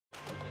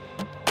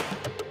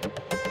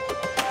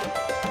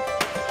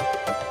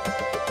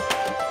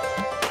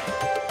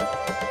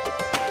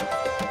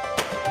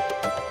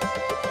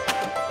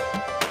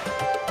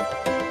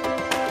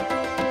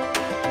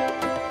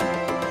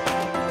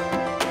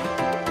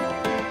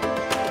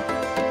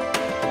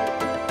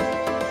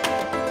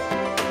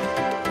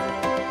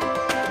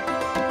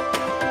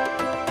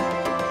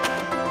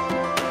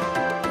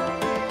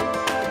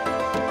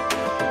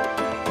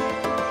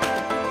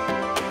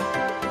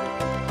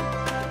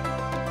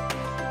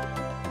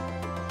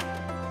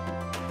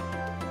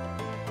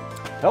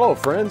Hello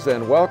friends,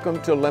 and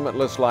welcome to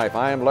Limitless Life.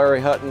 I am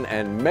Larry Hutton,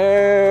 and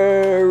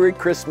Merry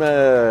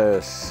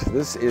Christmas!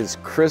 This is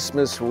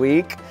Christmas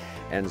week,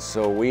 and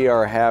so we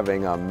are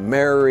having a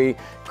Merry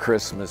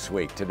Christmas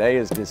week. Today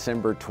is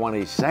December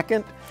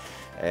 22nd,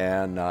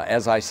 and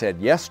as I said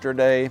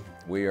yesterday,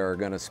 we are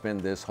going to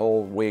spend this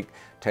whole week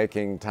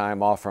taking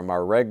time off from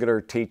our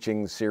regular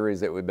teaching series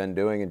that we've been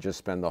doing and just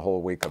spend the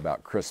whole week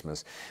about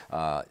Christmas.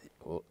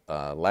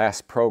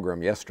 Last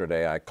program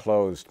yesterday, I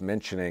closed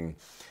mentioning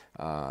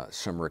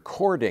some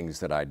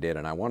recordings that I did,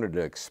 and I wanted to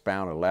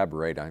expound,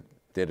 elaborate. I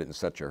did it in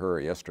such a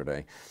hurry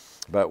yesterday.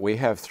 But we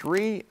have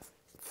three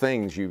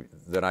things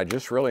that I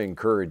just really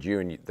encourage you,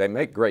 and they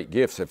make great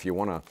gifts if you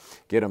want to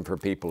get them for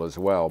people as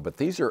well. But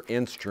these are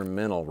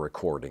instrumental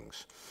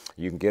recordings.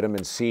 You can get them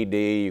in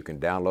CD, you can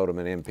download them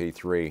in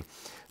MP3.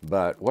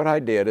 But what I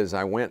did is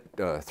I went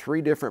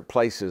three different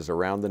places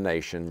around the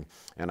nation,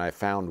 and I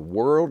found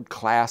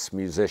world-class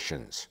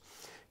musicians,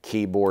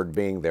 keyboard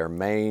being their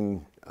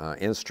main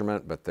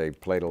instrument, but they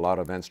played a lot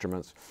of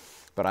instruments.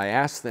 But I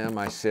asked them,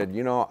 I said,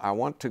 you know, I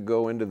want to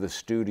go into the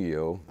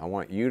studio, I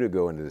want you to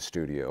go into the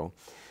studio,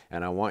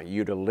 and I want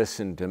you to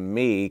listen to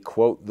me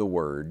quote the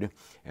word,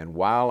 and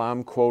while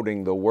I'm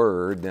quoting the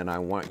word, then I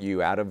want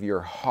you, out of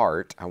your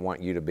heart, I want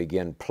you to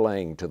begin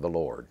playing to the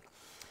Lord.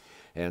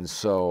 And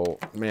so,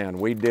 man,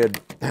 we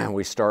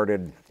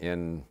started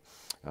in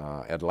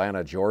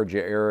Atlanta,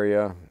 Georgia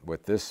area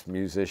with this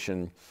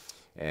musician,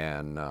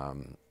 and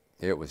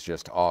it was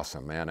just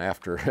awesome, man.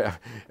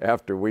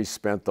 After we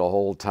spent the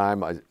whole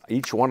time,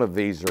 each one of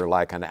these are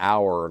like an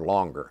hour or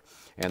longer,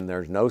 and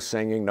there's no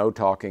singing, no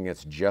talking,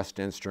 it's just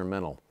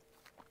instrumental.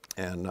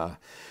 And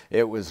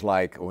it was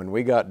like, when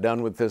we got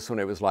done with this one,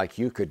 it was like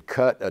you could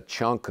cut a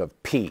chunk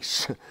of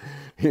peace.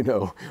 You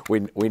know,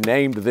 we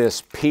named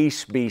this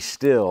Peace Be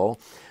Still.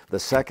 The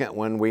second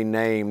one we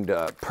named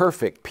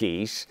Perfect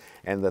Peace,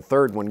 and the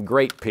third one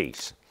Great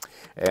Peace.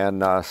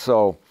 And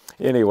so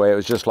anyway, it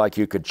was just like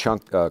you could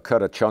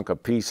cut a chunk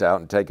of peace out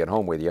and take it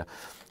home with you.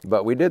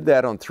 But we did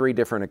that on three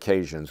different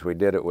occasions. We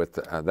did it with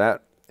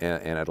that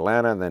in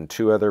Atlanta and then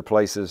two other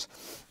places.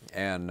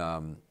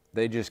 And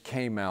they just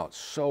came out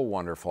so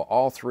wonderful.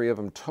 All three of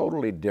them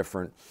totally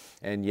different,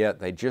 and yet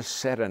they just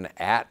set an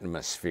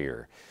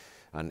atmosphere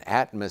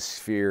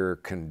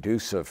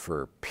conducive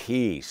for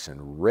peace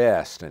and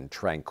rest and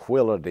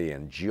tranquility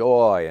and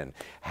joy and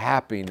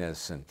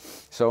happiness. And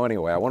so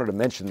anyway, I wanted to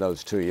mention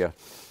those to you.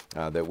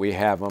 That we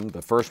have them.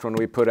 The first one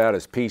we put out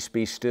is Peace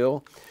Be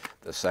Still.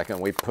 The second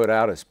we put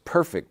out is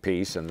Perfect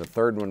Peace. And the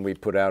third one we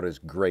put out is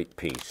Great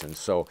Peace. And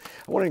so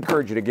I want to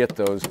encourage you to get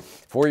those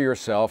for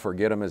yourself or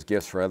get them as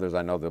gifts for others.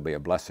 I know they'll be a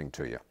blessing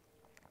to you.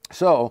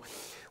 So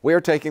we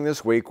are taking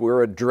this week,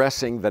 we're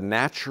addressing the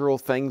natural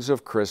things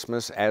of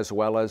Christmas as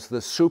well as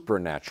the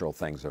supernatural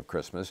things of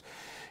Christmas.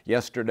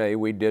 Yesterday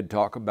we did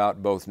talk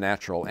about both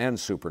natural and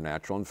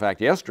supernatural. In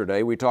fact,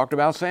 yesterday we talked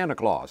about Santa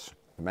Claus.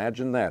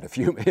 Imagine that.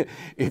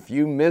 If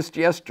you missed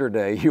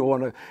yesterday, you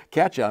want to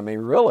catch it. I mean,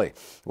 really,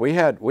 we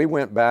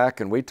went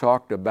back and we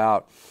talked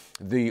about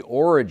the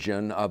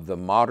origin of the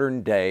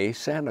modern day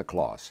Santa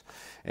Claus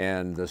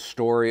and the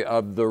story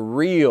of the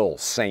real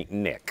Saint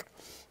Nick.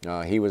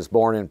 He was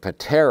born in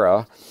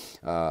Patara,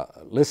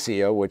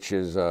 Lycia, which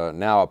is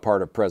now a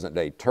part of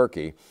present-day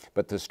Turkey.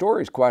 But the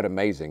story is quite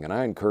amazing, and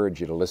I encourage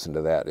you to listen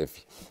to that.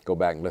 Go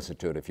back and listen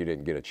to it if you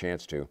didn't get a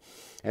chance to.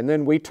 And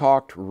then we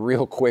talked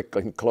real quick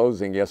in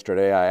closing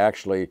yesterday. I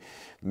actually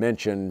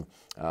mentioned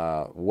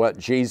what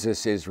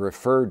Jesus is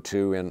referred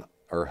to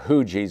or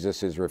who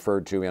Jesus is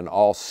referred to in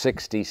all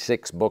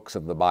 66 books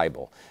of the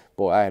Bible.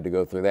 Boy, I had to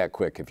go through that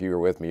quick. If you were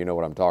with me, you know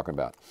what I'm talking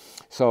about.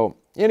 So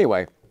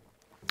anyway,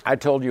 I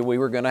told you we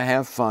were going to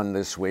have fun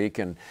this week,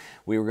 and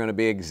we were going to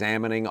be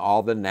examining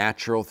all the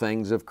natural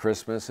things of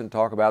Christmas and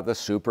talk about the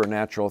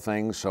supernatural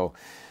things. So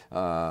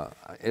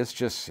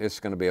it's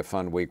going to be a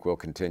fun week. We'll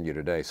continue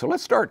today. So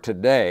let's start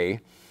today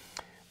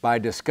by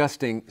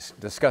discussing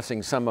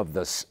some of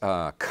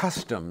the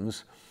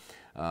customs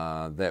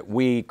that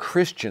we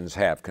Christians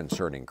have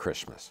concerning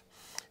Christmas.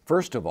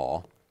 First of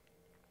all,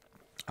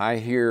 I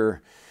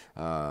hear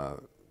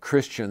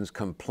Christians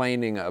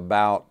complaining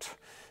about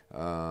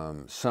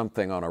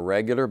something on a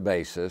regular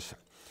basis.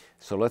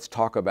 So let's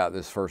talk about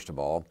this first of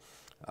all.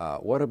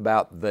 What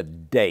about the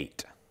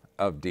date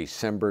of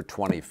December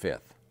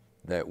 25th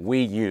that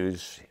we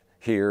use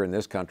here in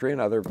this country and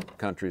other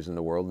countries in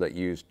the world that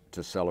use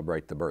to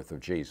celebrate the birth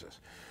of Jesus?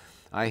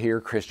 I hear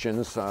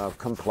Christians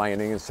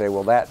complaining and say,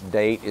 well, that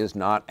date is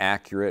not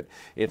accurate.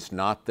 It's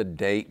not the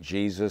date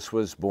Jesus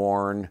was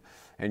born.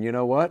 And you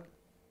know what?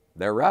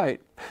 They're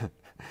right.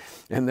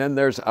 And then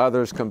there's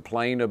others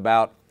complain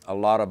about a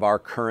lot of our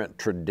current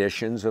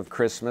traditions of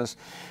Christmas,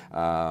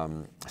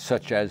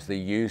 such as the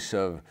use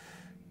of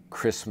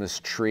Christmas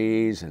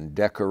trees and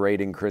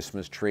decorating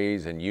Christmas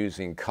trees and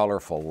using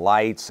colorful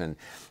lights and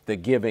the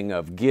giving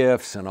of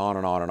gifts, and on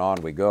and on and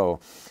on we go.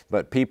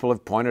 But people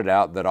have pointed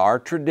out that our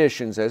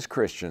traditions as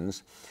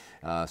Christians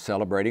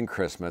celebrating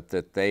Christmas,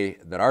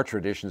 that our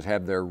traditions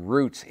have their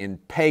roots in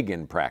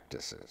pagan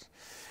practices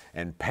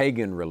and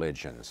pagan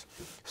religions.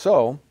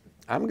 So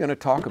I'm going to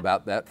talk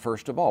about that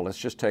first of all. Let's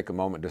just take a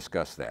moment to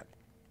discuss that.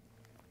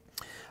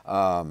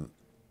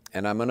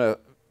 And I'm going to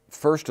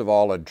first of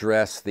all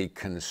address the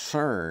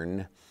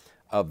concern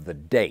of the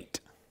date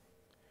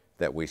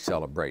that we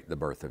celebrate the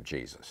birth of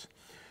Jesus.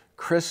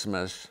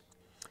 Christmas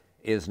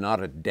is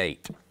not a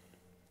date.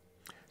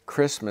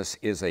 Christmas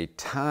is a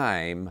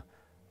time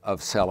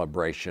of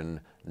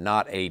celebration,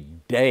 not a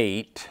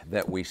date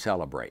that we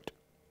celebrate.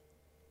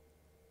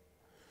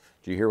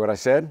 Do you hear what I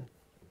said?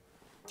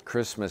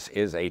 Christmas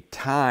is a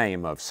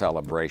time of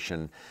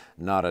celebration,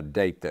 not a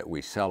date that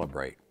we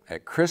celebrate.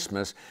 At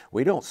Christmas,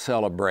 we don't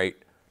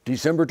celebrate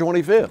December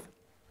 25th.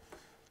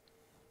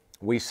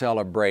 We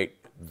celebrate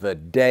the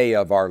day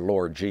of our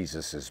Lord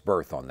Jesus'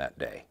 birth on that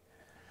day.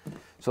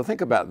 So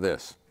think about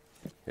this,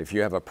 if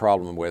you have a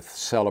problem with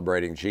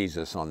celebrating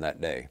Jesus on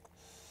that day.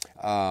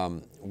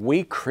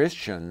 We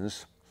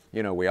Christians,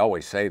 you know, we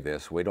always say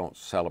this, we don't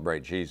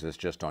celebrate Jesus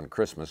just on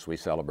Christmas, we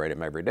celebrate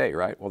Him every day,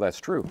 right? Well,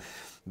 that's true.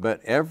 But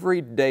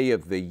every day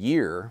of the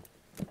year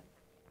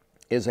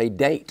is a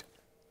date.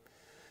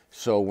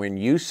 So when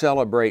you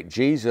celebrate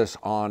Jesus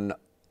on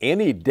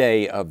any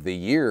day of the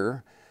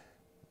year,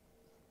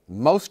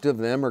 most of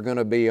them are going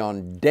to be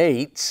on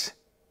dates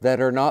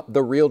that are not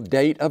the real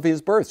date of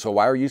His birth. So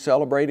why are you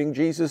celebrating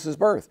Jesus'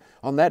 birth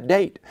on that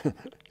date?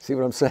 See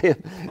what I'm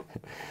saying?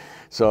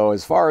 So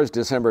as far as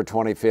December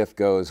 25th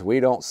goes, we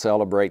don't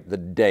celebrate the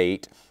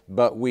date,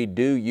 but we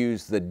do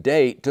use the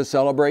date to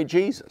celebrate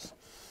Jesus.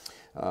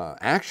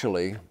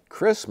 Actually,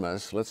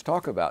 Christmas, let's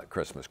talk about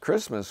Christmas.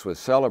 Christmas was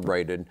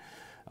celebrated,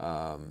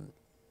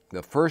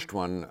 the first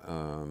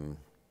one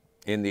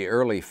in the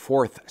early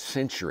 4th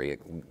century.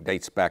 It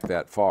dates back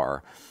that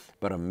far.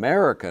 But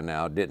America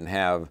now didn't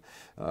have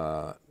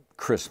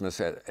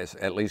Christmas,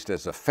 at least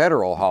as a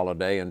federal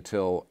holiday,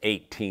 until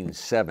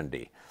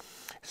 1870.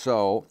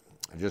 So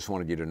I just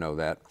wanted you to know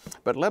that.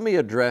 But let me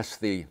address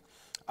the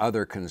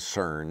other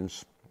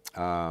concerns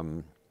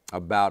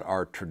about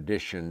our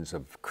traditions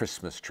of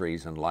Christmas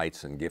trees and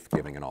lights and gift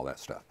giving and all that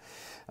stuff.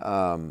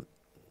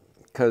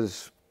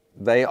 Because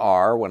they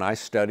are, when I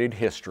studied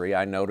history,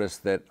 I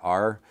noticed that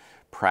our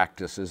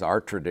practices, our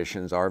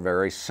traditions are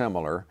very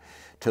similar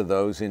to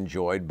those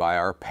enjoyed by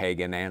our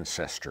pagan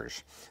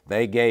ancestors.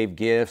 They gave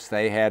gifts,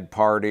 they had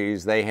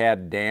parties, they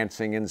had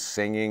dancing and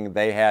singing,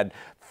 they had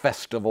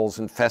festivals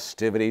and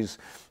festivities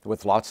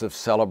with lots of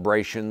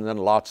celebrations and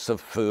lots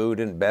of food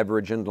and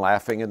beverage and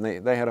laughing, and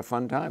they had a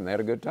fun time, they had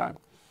a good time.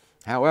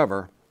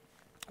 However,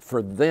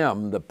 for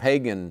them, the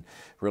pagan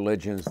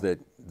religions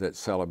that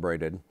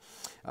celebrated,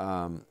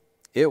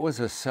 it was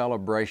a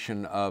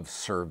celebration of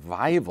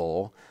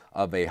survival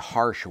of a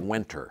harsh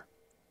winter.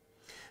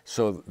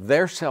 So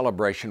their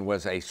celebration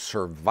was a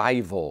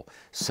survival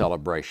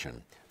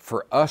celebration.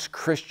 For us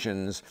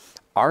Christians,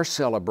 our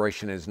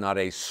celebration is not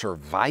a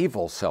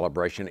survival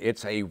celebration,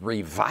 it's a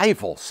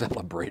revival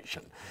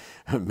celebration.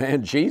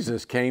 Man,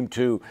 Jesus came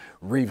to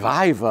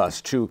revive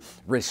us, to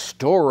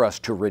restore us,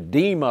 to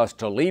redeem us,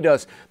 to lead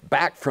us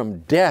back from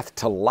death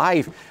to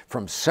life,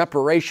 from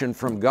separation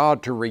from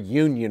God to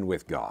reunion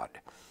with God.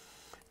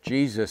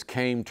 Jesus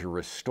came to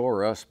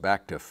restore us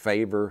back to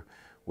favor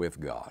with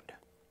God.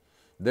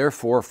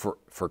 Therefore,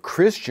 for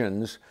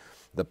Christians,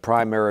 the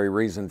primary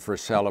reason for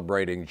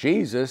celebrating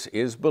Jesus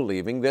is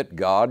believing that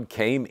God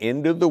came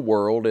into the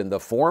world in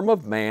the form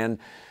of man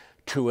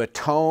to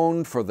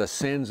atone for the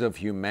sins of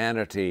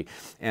humanity,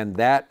 and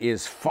that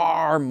is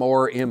far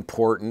more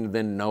important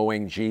than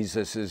knowing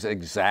Jesus'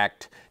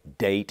 exact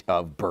date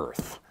of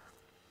birth.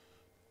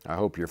 I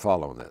hope you're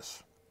following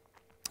this.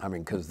 I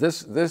mean, because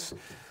this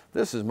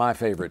is my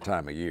favorite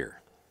time of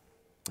year.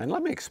 And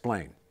let me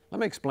explain. Let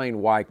me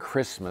explain why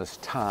Christmas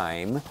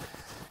time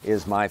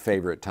is my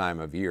favorite time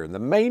of year. And the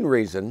main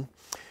reason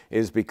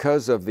is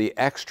because of the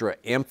extra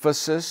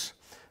emphasis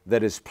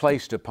that is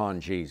placed upon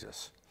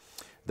Jesus.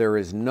 There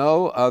is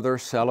no other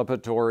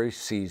celebratory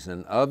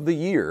season of the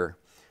year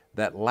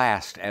that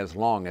lasts as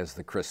long as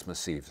the Christmas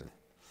season.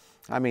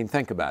 I mean,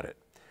 think about it.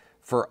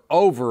 For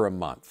over a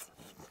month,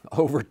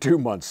 over 2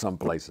 months some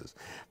places,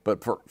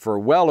 but for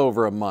well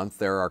over a month,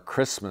 there are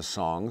Christmas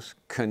songs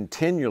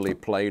continually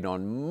played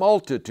on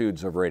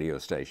multitudes of radio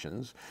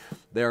stations.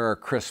 There are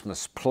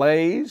Christmas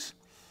plays,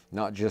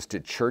 not just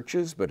at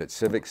churches, but at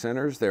civic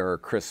centers. There are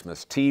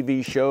Christmas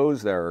TV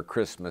shows. There are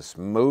Christmas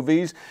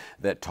movies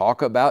that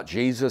talk about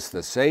Jesus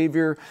the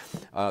Savior.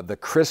 The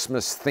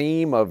Christmas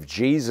theme of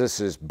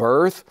Jesus'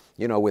 birth,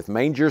 you know, with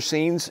manger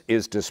scenes,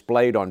 is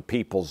displayed on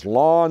people's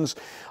lawns,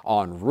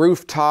 on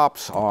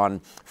rooftops,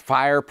 on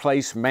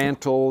fireplace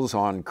mantles,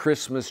 on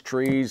Christmas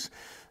trees,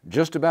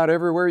 just about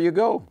everywhere you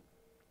go.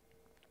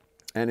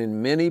 And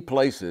in many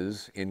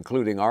places,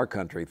 including our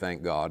country,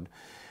 thank God,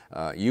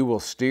 you will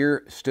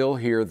still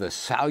hear the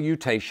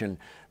salutation,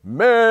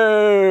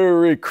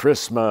 Merry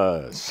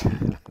Christmas.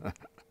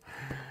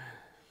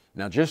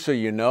 Now, just so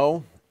you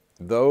know,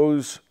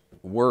 those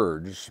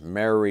words,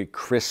 Merry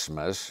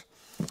Christmas,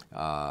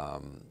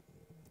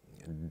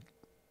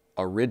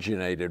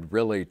 originated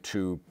really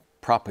to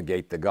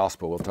propagate the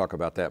gospel. We'll talk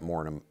about that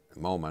more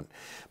moment.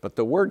 But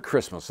the word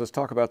Christmas, let's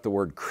talk about the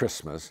word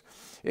Christmas.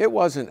 It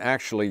wasn't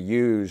actually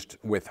used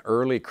with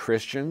early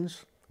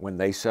Christians when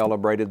they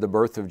celebrated the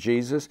birth of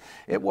Jesus.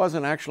 It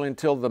wasn't actually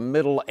until the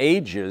Middle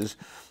Ages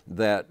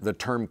that the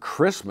term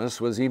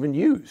Christmas was even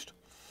used.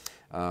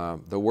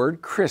 The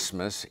word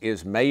Christmas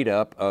is made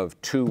up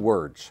of two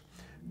words,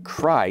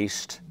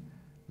 Christ,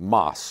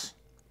 Mas,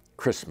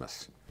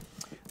 Christmas.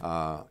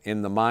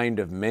 In the mind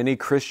of many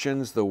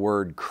Christians, the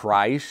word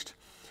Christ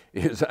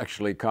is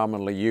actually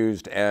commonly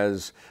used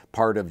as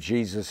part of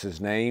Jesus'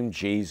 name,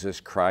 Jesus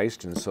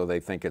Christ, and so they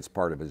think it's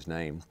part of his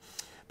name.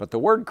 But the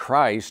word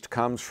Christ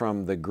comes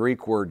from the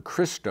Greek word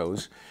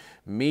Christos,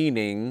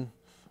 meaning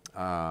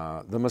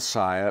the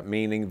Messiah,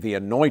 meaning the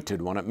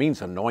anointed one. It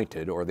means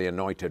anointed or the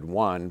anointed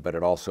one, but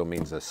it also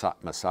means the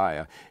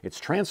Messiah. It's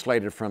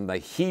translated from the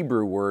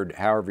Hebrew word,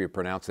 however you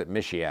pronounce it,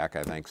 Mashiach,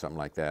 I think, something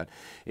like that.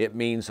 It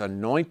means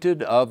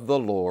anointed of the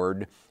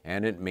Lord,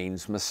 and it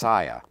means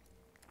Messiah.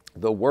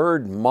 The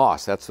word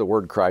Mas, that's the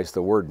word Christ,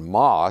 the word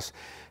Mas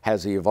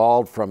has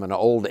evolved from an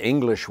Old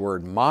English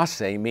word Masse,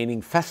 meaning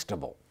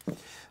festival.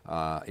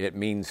 It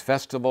means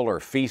festival or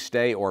feast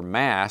day or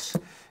mass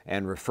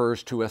and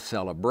refers to a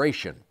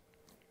celebration.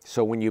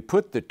 So when you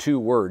put the two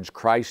words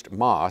Christ,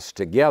 Mas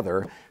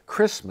together,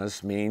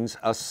 Christmas means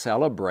a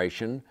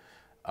celebration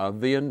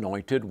of the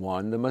anointed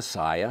one, the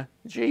Messiah,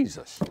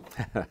 Jesus.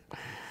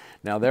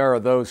 Now there are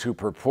those who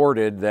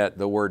purported that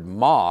the word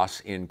Mas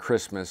in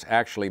Christmas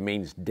actually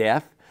means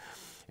death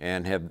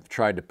and have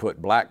tried to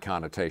put black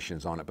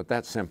connotations on it, but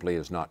that simply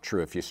is not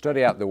true. If you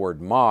study out the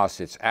word Mas,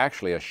 it's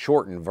actually a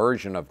shortened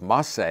version of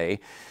Masse.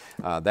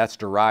 That's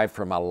derived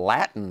from a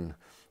Latin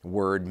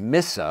word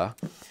missa,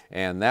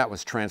 and that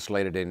was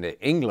translated into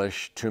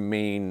English to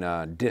mean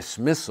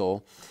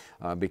dismissal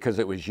because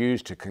it was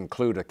used to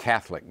conclude a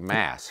Catholic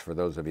Mass. For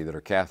those of you that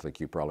are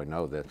Catholic, you probably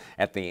know that.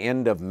 At the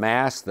end of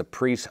Mass, the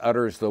priest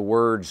utters the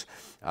words,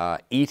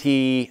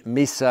 ite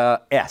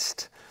missa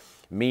est,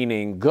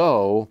 meaning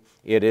go,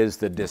 it is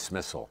the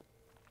dismissal.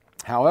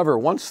 However,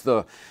 once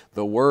the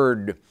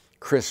word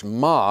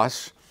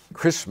Christmas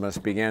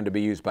began to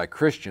be used by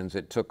Christians,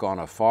 it took on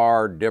a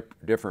far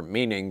different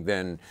meaning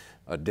than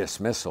a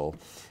dismissal.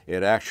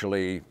 It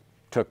actually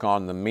took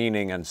on the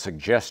meaning and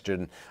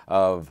suggestion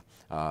of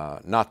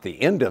not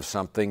the end of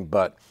something,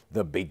 but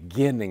the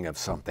beginning of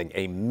something,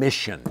 a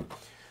mission.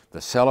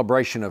 The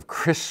celebration of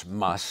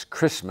Christmas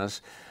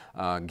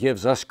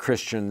gives us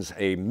Christians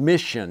a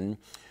mission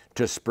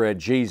to spread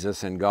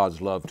Jesus and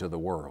God's love to the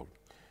world.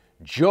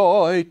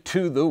 Joy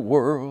to the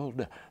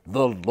world,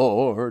 the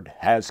Lord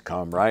has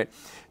come, right?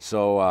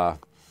 So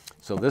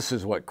this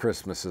is what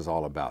Christmas is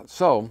all about.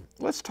 So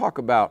let's talk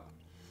about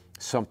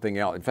something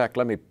else. In fact,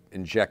 let me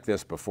inject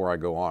this before I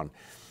go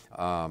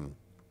on.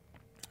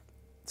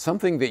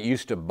 Something that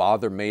used to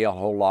bother me a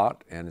whole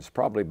lot, and it's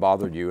probably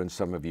bothered you, and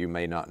some of you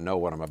may not know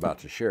what I'm about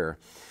to share,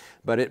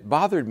 but it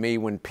bothered me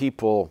when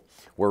people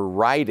were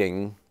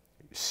writing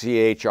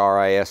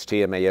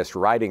Christmas,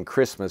 writing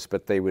Christmas,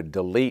 but they would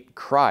delete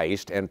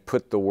Christ and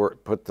put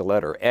the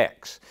letter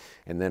X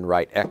and then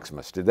write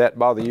Xmas. Did that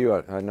bother you?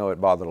 I know it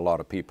bothered a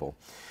lot of people.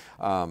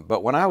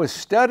 But when I was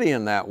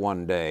studying that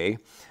one day,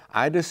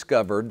 I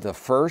discovered the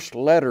first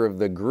letter of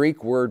the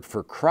Greek word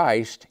for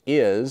Christ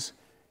is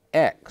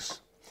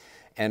X.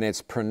 And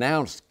it's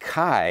pronounced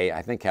Kai,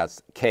 I think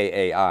that's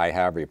K-A-I,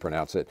 however you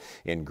pronounce it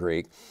in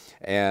Greek.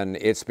 And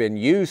it's been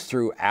used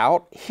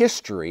throughout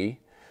history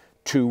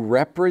to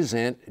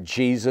represent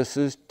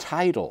Jesus's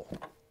title.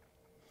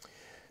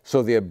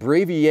 So the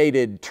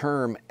abbreviated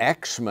term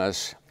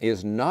Xmas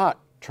is not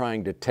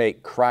trying to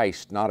take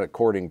Christ, not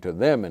according to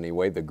them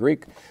anyway, the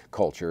Greek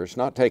culture. It's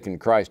not taking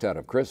Christ out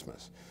of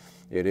Christmas.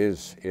 It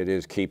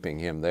is keeping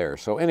him there.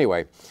 So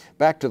anyway,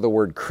 back to the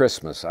word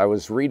Christmas. I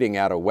was reading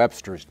out of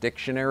Webster's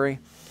dictionary.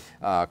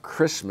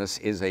 Christmas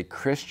is a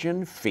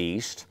Christian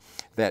feast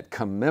that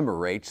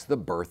commemorates the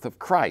birth of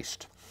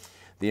Christ.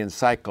 The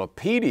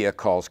encyclopedia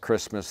calls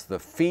Christmas the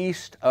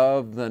Feast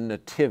of the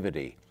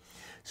Nativity.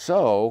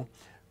 So,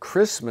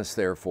 Christmas,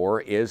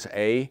 therefore, is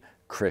a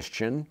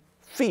Christian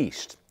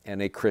feast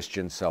and a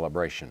Christian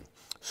celebration.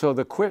 So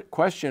the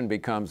question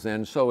becomes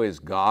then, so is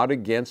God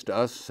against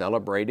us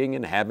celebrating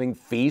and having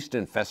feasts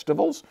and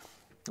festivals?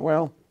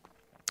 Well,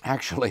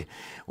 actually,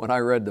 when I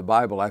read the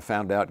Bible, I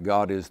found out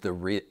God is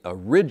the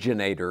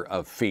originator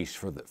of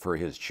feasts for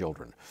his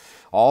children.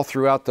 All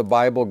throughout the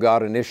Bible,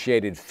 God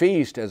initiated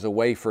feast as a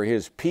way for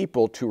his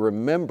people to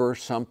remember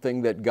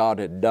something that God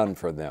had done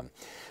for them.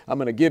 I'm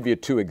going to give you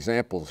two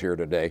examples here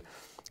today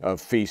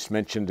of feasts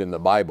mentioned in the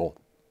Bible.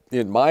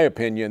 In my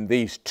opinion,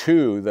 these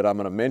two that I'm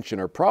going to mention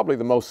are probably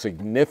the most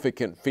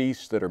significant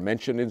feasts that are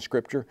mentioned in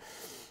Scripture.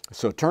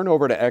 So turn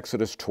over to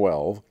Exodus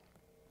 12.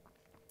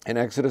 In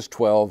Exodus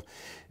 12,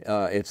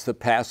 it's the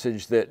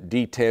passage that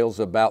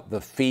details about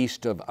the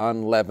Feast of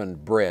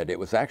Unleavened Bread. It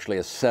was actually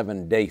a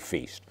 7-day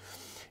feast.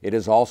 It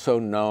is also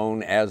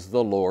known as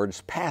the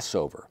Lord's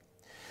Passover.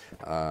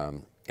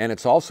 And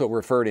it's also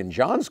referred in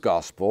John's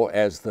Gospel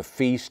as the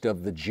Feast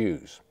of the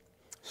Jews.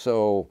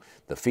 So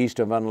the Feast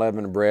of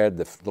Unleavened Bread,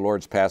 the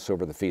Lord's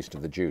Passover, the Feast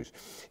of the Jews.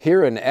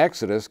 Here in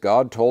Exodus,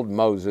 God told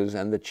Moses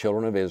and the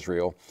children of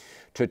Israel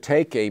to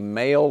take a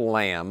male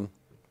lamb,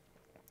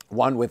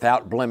 one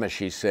without blemish,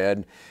 he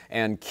said,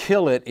 and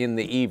kill it in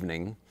the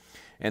evening.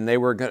 And they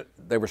were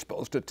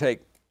supposed to take,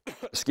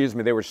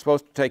 they were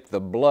supposed to take the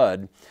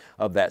blood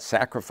of that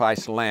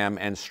sacrificed lamb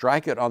and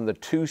strike it on the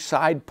two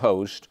side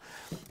posts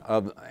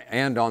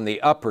and on the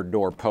upper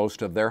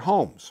doorpost of their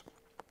homes.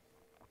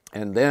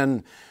 And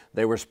then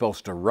they were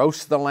supposed to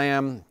roast the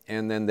lamb,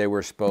 and then they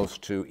were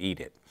supposed to eat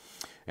it.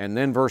 And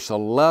then verse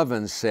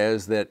 11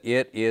 says that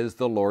it is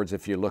the Lord's,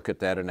 if you look at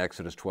that in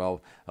Exodus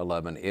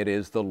 12:11, it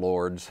is the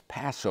Lord's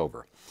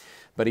Passover.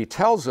 But he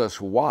tells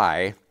us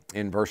why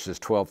in verses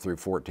 12 through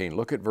 14.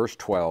 Look at verse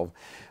 12.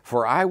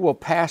 For I will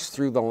pass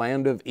through the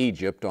land of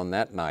Egypt on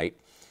that night,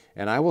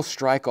 and I will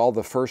strike all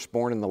the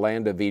firstborn in the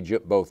land of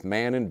Egypt, both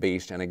man and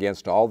beast, and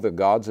against all the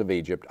gods of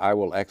Egypt I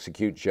will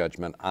execute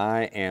judgment.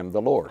 I am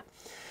the Lord.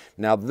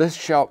 Now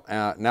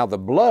the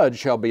blood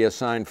shall be a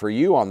sign for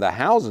you on the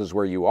houses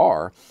where you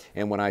are,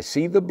 and when I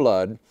see the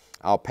blood,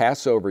 I'll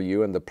pass over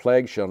you, and the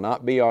plague shall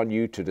not be on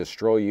you to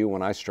destroy you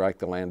when I strike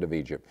the land of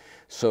Egypt.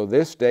 So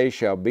this day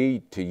shall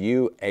be to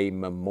you a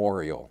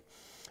memorial,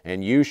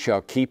 and you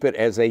shall keep it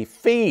as a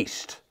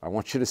feast. I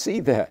want you to see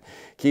that.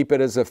 Keep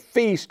it as a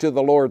feast to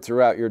the Lord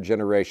throughout your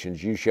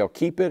generations. You shall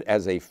keep it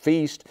as a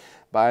feast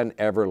by an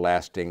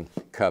everlasting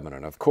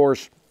covenant. Of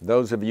course,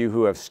 those of you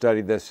who have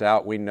studied this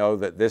out, we know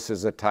that this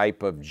is a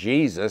type of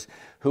Jesus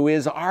who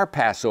is our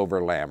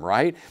Passover lamb,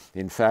 right?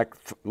 In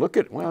fact, look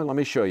at, well, let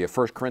me show you.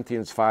 1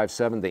 Corinthians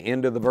 5:7, the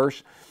end of the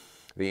verse.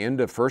 The end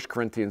of 1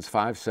 Corinthians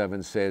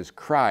 5:7 says,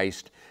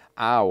 Christ,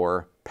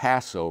 our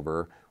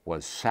Passover,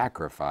 was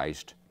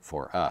sacrificed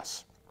for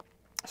us.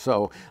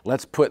 So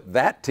let's put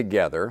that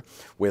together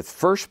with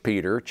 1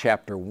 Peter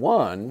chapter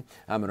 1.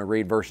 I'm going to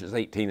read verses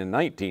 18 and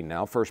 19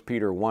 now. 1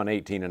 Peter 1,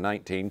 18 and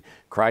 19.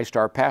 Christ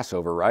our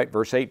Passover, right?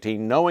 Verse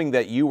 18, knowing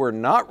that you were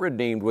not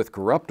redeemed with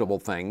corruptible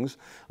things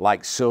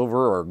like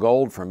silver or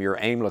gold from your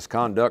aimless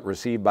conduct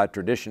received by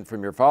tradition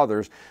from your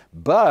fathers,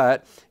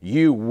 but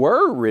you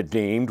were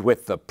redeemed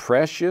with the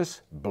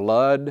precious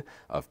blood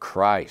of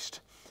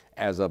Christ,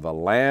 as of a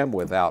lamb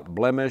without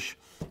blemish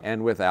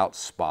and without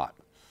spot.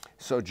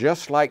 So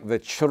just like the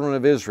children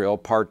of Israel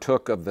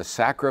partook of the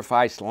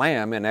sacrificed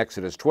lamb in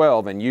Exodus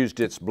 12 and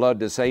used its blood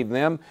to save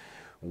them,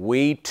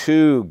 we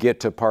too get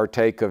to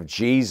partake of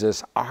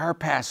Jesus, our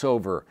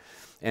Passover,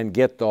 and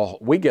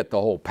we get the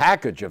whole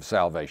package of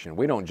salvation.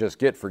 We don't just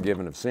get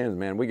forgiven of sins,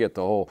 man. We get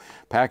the whole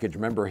package.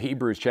 Remember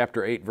Hebrews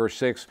chapter 8, verse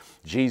 6,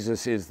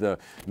 Jesus is the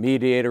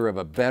mediator of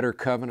a better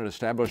covenant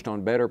established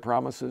on better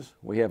promises.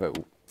 We have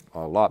it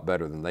a lot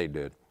better than they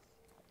did.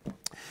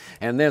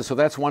 And then, so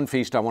that's one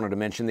feast I wanted to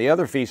mention. The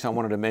other feast I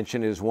wanted to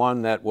mention is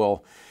one that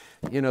will,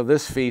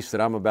 this feast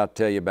that I'm about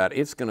to tell you about,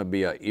 it's going to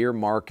be an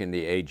earmark in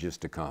the ages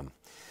to come.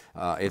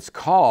 It's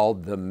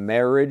called the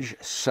Marriage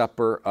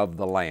Supper of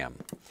the Lamb.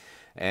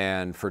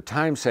 And for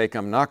time's sake,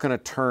 I'm not going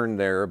to turn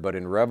there, but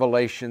in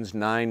Revelations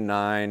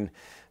 9:9,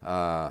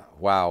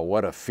 wow,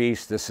 what a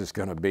feast this is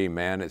going to be,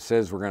 man. It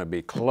says we're going to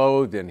be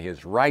clothed in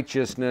His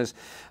righteousness.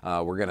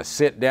 We're going to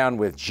sit down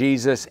with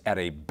Jesus at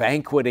a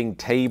banqueting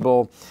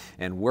table,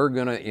 and we're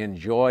going to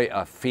enjoy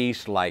a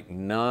feast like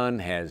none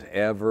has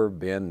ever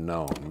been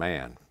known,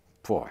 man.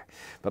 Boy.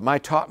 But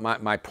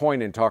my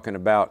point in talking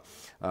about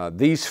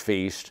these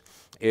feasts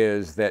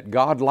is that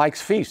God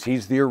likes feasts.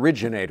 He's the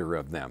originator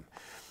of them.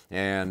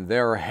 And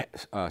there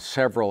are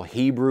several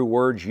Hebrew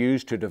words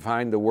used to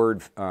define the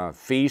word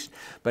feast,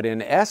 but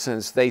in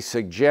essence, they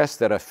suggest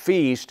that a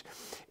feast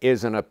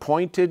is an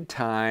appointed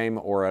time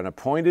or an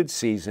appointed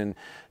season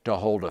to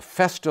hold a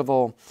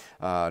festival,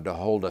 to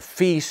hold a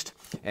feast,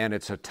 and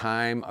it's a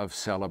time of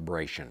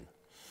celebration.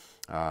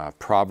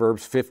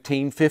 Proverbs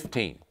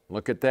 15:15,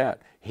 look at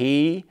that.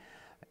 He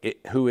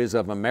who is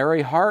of a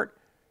merry heart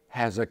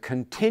has a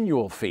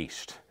continual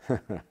feast.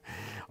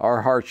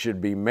 Our hearts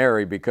should be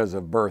merry because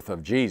of birth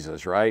of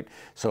Jesus, right?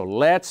 So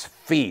let's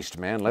feast,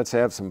 man. Let's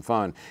have some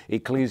fun.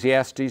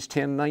 Ecclesiastes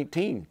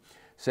 10:19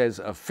 says,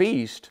 a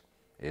feast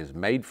is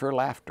made for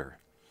laughter.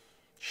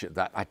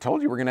 I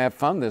told you we're going to have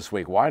fun this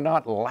week. Why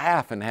not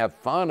laugh and have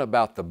fun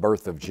about the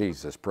birth of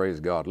Jesus? Praise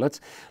God.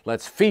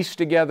 Let's feast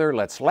together.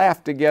 Let's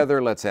laugh together.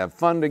 Let's have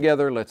fun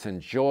together. Let's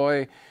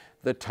enjoy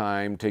the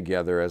time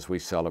together as we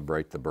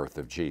celebrate the birth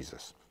of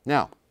Jesus.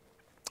 Now,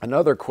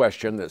 another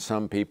question that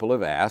some people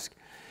have asked,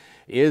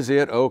 is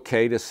it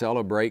okay to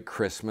celebrate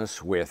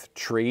Christmas with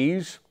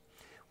trees,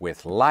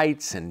 with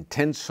lights and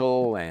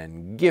tinsel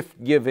and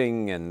gift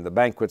giving and the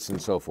banquets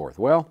and so forth?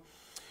 Well,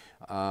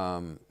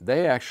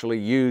 they actually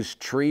use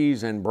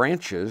trees and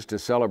branches to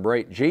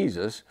celebrate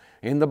Jesus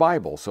in the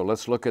Bible. So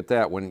let's look at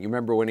that. You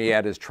remember when He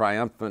had His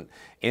triumphant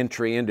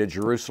entry into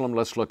Jerusalem?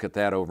 Let's look at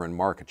that over in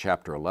Mark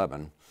chapter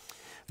 11.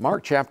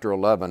 Mark chapter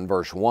 11,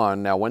 verse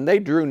 1, now when they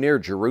drew near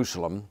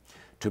Jerusalem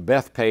to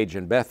Bethpage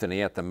and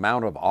Bethany at the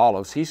Mount of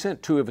Olives, he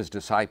sent 2 of his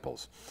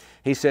disciples.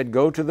 He said,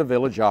 go to the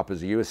village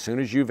opposite you. As soon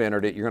as you've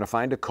entered it, you're going to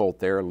find a colt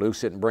there.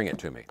 Loose it and bring it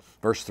to me.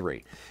 Verse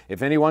 3,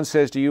 if anyone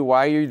says to you,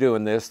 why are you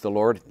doing this?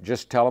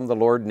 Just tell them the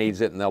Lord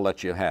needs it and they'll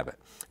let you have it.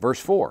 Verse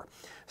 4,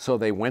 so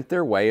they went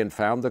their way and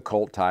found the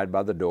colt tied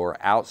by the door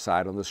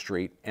outside on the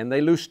street, and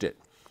they loosed it.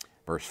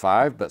 Verse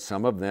 5, but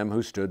some of them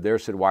who stood there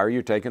said, why are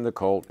you taking the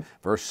colt?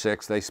 Verse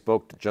 6, they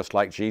spoke just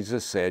like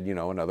Jesus said, in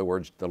other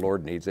words, the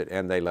Lord needs it,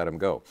 and they let him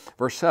go.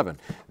 Verse 7,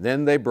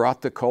 then they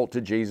brought the colt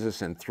to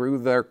Jesus and threw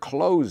their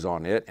clothes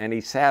on it, and he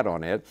sat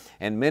on it,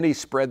 and many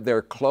spread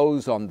their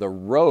clothes on the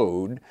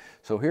road.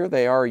 So here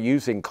they are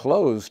using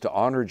clothes to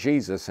honor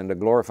Jesus and to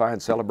glorify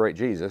and celebrate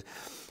Jesus.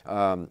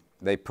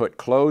 They put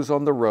clothes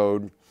on the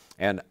road,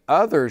 and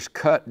others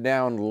cut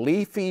down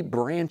leafy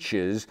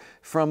branches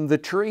from the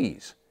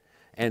trees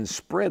and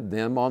spread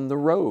them on the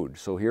road.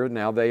 So here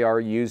now they are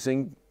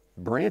using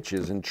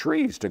branches and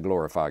trees to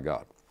glorify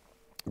God.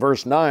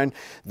 Verse 9,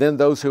 then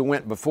those who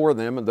went before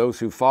them and those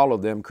who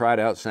followed them cried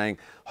out, saying,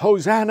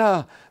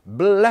 Hosanna,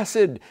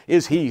 blessed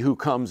is he who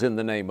comes in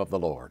the name of the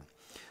Lord.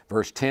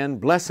 Verse 10,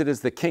 blessed is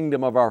the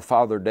kingdom of our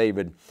father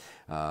David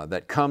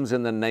that comes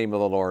in the name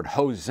of the Lord.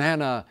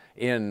 Hosanna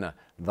in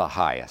the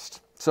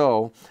highest.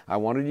 So I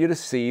wanted you to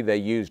see they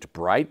used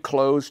bright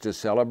clothes to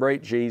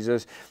celebrate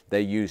Jesus.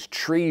 They used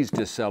trees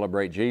to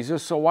celebrate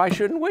Jesus. So why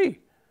shouldn't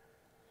we?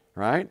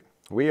 Right?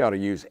 We ought to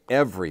use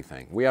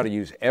everything. We ought to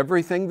use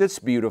everything that's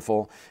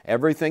beautiful,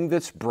 everything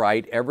that's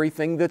bright,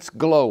 everything that's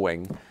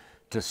glowing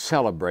to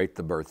celebrate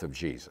the birth of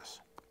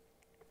Jesus.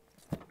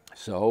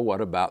 So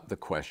what about the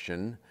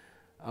question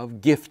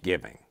of gift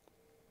giving?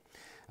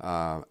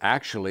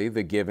 Actually,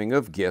 the giving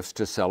of gifts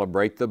to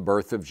celebrate the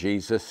birth of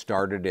Jesus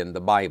started in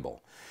the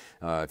Bible.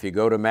 If you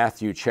go to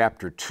Matthew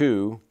chapter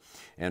 2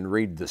 and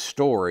read the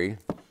story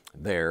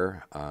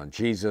there,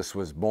 Jesus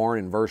was born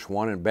in verse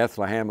 1 in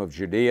Bethlehem of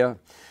Judea.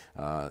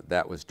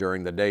 That was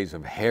during the days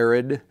of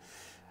Herod.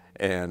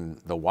 And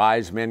the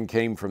wise men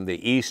came from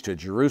the east to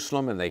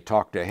Jerusalem, and they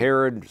talked to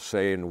Herod,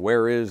 saying,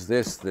 where is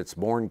this that's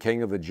born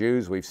King of the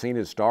Jews? We've seen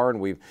his star, and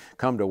we've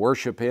come to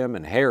worship him.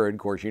 And Herod, of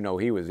course, he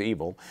was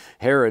evil.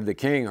 Herod, the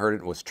king, heard it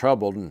and was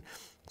troubled, and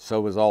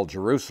so was all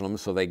Jerusalem.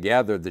 So they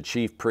gathered the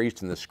chief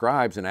priests and the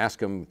scribes and asked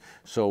them,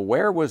 so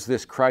where was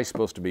this Christ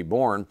supposed to be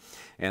born?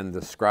 And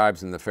the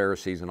scribes and the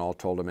Pharisees and all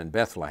told him, in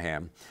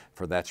Bethlehem,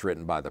 for that's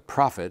written by the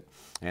prophet.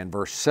 And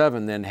verse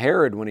 7, then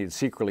Herod, when he had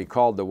secretly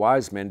called the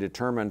wise men,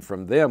 determined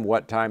from them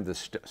what time the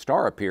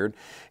star appeared,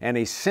 and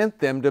he sent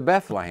them to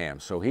Bethlehem.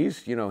 So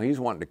he's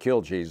wanting to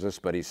kill Jesus,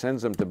 but he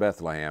sends them to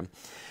Bethlehem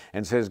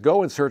and says,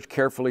 go and search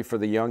carefully for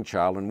the young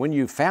child, and when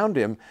you found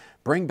him,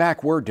 bring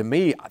back word to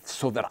me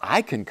so that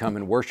I can come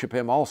and worship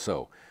him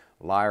also.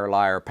 Liar,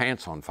 liar,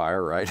 pants on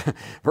fire, right?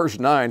 Verse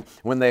 9,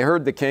 when they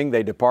heard the king,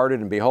 they departed,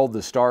 and behold,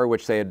 the star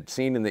which they had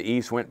seen in the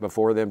east went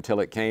before them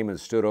till it came and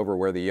stood over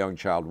where the young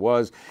child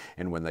was.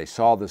 And when they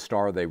saw the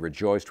star, they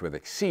rejoiced with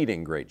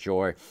exceeding great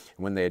joy.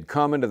 When they had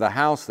come into the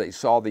house, they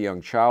saw the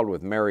young child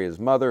with Mary his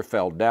mother,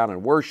 fell down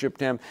and worshipped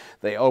him.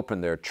 They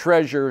opened their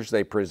treasures.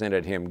 They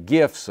presented him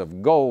gifts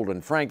of gold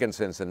and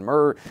frankincense and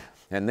myrrh.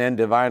 And then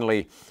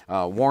divinely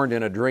warned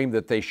in a dream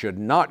that they should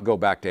not go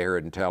back to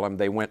Herod and tell him.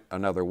 They went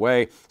another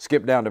way.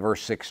 Skip down to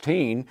verse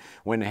 16.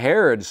 When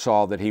Herod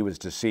saw that he was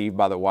deceived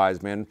by the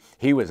wise men,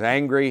 he was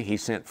angry. He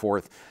sent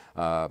forth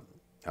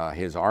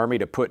his army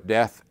to put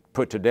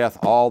to death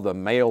all the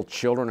male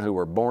children who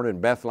were born in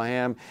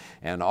Bethlehem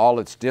and all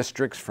its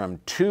districts from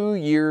 2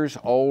 years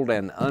old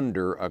and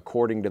under,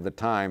 according to the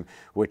time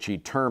which he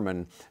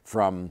determined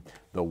from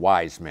the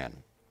wise men.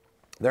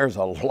 There's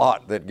a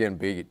lot that can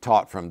be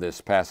taught from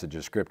this passage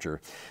of Scripture,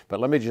 but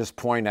let me just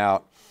point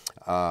out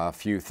a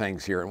few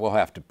things here, and we'll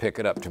have to pick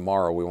it up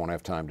tomorrow. We won't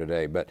have time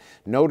today. But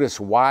notice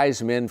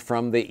wise men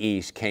from the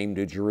east came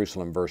to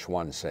Jerusalem, verse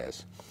 1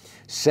 says,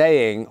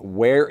 saying,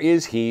 where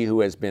is he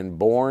who has been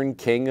born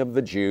King of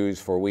the Jews?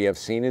 For we have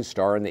seen his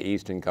star in the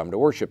east and come to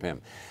worship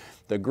him.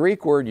 The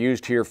Greek word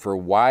used here for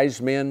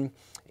wise men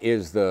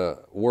is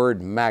the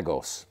word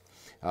magos.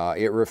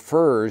 It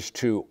refers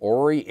to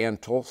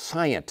Oriental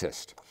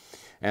scientists.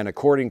 And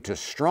according to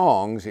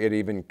Strong's, it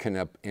even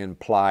can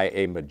imply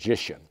a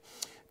magician.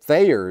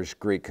 Thayer's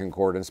Greek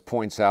concordance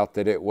points out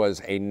that it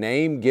was a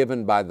name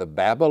given by the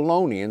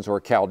Babylonians or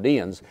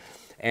Chaldeans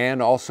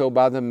and also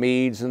by the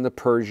Medes and the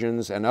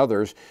Persians and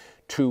others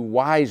to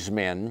wise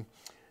men,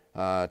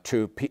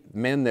 to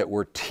men that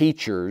were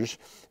teachers,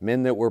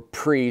 men that were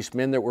priests,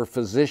 men that were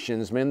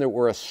physicians, men that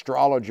were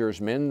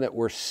astrologers, men that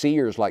were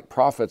seers like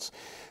prophets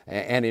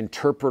and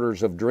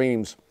interpreters of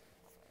dreams.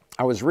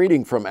 I was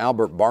reading from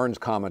Albert Barnes'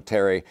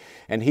 commentary,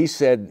 and he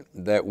said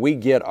that we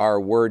get our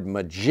word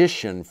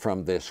magician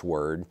from this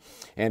word,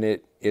 and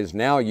it is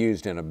now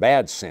used in a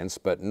bad sense,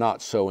 but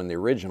not so in the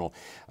original.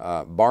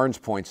 Barnes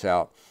points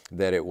out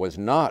that it was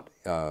not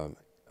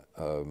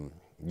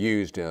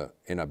used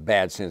in a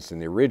bad sense in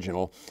the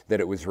original, that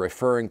it was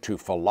referring to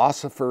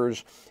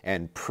philosophers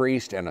and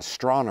priests and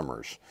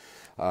astronomers.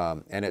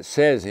 And it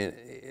says,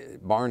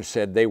 Barnes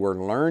said, they were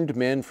learned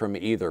men from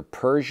either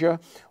Persia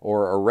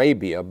or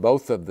Arabia,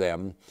 both of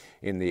them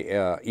in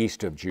the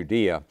east of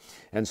Judea.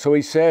 And so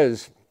he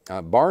says,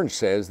 Barnes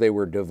says, they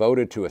were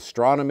devoted to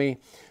astronomy,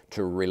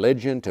 to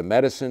religion, to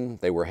medicine.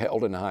 They were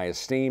held in high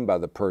esteem by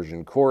the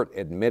Persian court,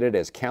 admitted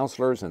as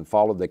counselors, and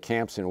followed the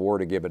camps in war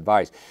to give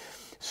advice.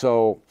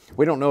 So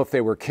we don't know if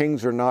they were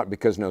kings or not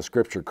because no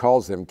scripture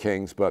calls them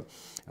kings, but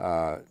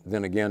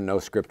then again, no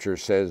scripture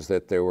says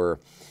that there were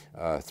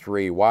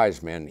 3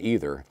 wise men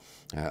either.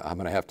 I'm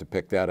going to have to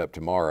pick that up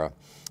tomorrow.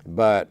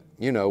 But,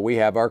 you know, we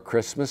have our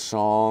Christmas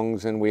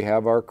songs and we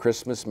have our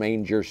Christmas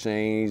manger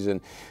scenes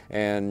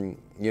and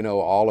you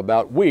know, all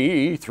about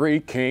we 3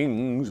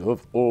 kings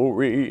of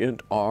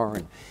Orient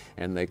are.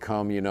 And they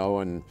come, you know,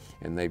 and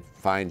they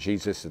find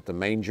Jesus at the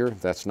manger.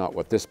 That's not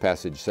what this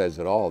passage says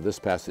at all. This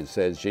passage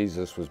says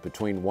Jesus was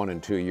between 1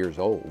 and 2 years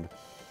old.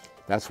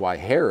 That's why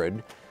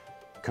Herod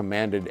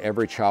commanded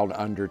every child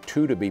under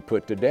 2 to be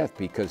put to death,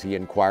 because he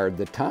inquired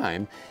the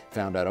time,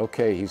 found out,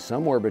 okay, he's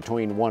somewhere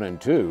between 1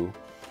 and 2,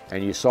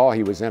 and you saw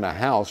he was in a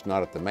house,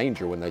 not at the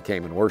manger when they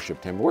came and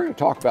worshiped him. We're going to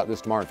talk about this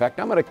tomorrow. In fact,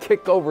 I'm going to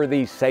kick over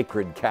these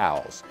sacred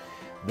cows.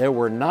 There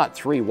were not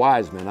 3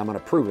 wise men. I'm going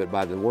to prove it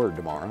by the word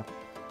tomorrow.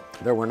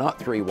 There were not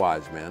 3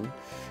 wise men,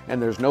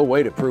 and there's no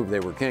way to prove they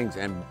were kings.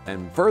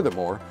 And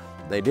furthermore,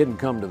 they didn't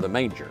come to the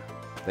manger.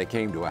 They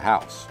came to a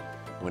house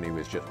when he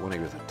was a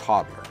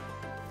toddler.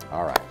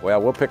 All right, well,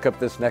 we'll pick up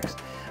this next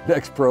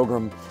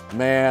program.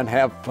 Man,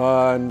 have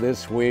fun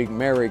this week.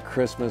 Merry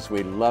Christmas.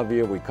 We love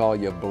you. We call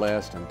you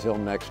blessed. Until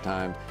next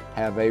time,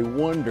 have a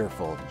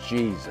wonderful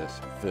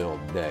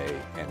Jesus-filled day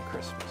and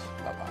Christmas.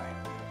 Bye-bye.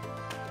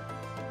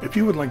 If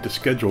you would like to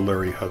schedule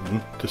Larry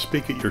Hutton to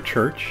speak at your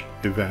church,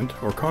 event,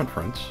 or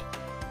conference,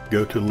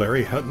 go to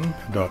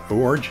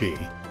larryhutton.org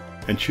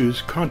and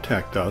choose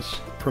Contact Us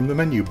from the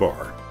menu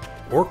bar,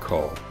 or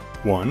call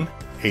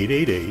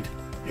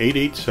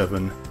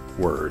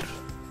 1-888-887-WORD.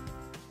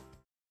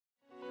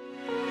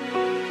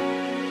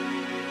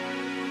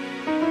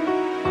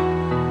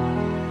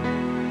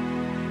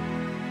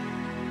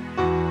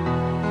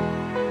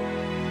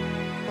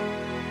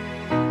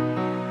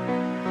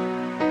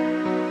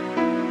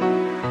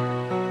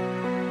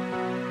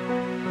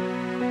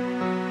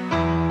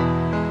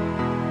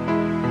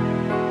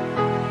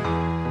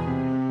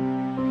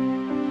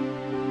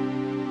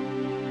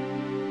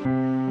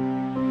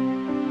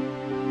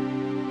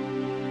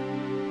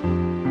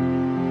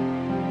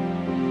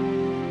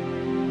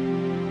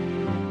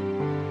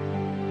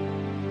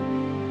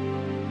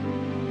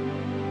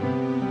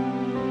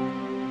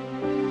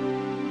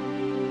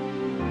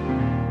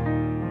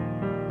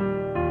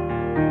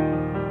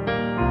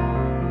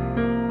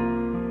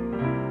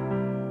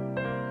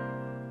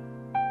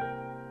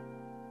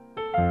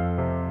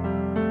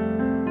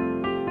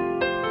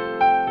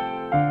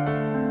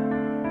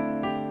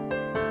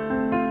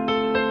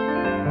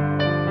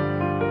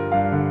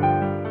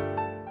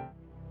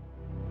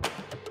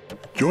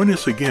 Join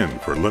us again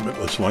for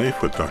Limitless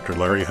Life with Dr.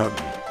 Larry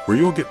Hutton, where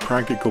you'll get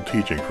practical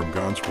teaching from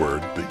God's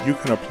Word that you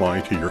can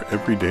apply to your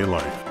everyday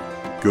life.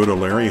 Go to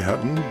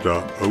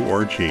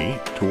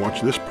larryhutton.org to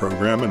watch this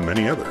program and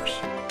many others.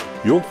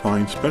 You'll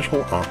find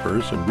special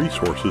offers and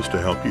resources to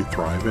help you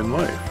thrive in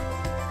life.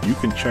 You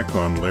can check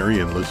on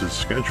Larry and Liz's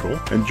schedule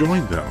and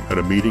join them at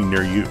a meeting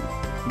near you.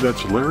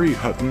 That's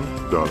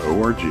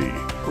larryhutton.org,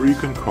 or you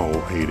can call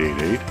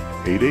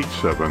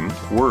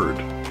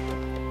 888-887-WORD.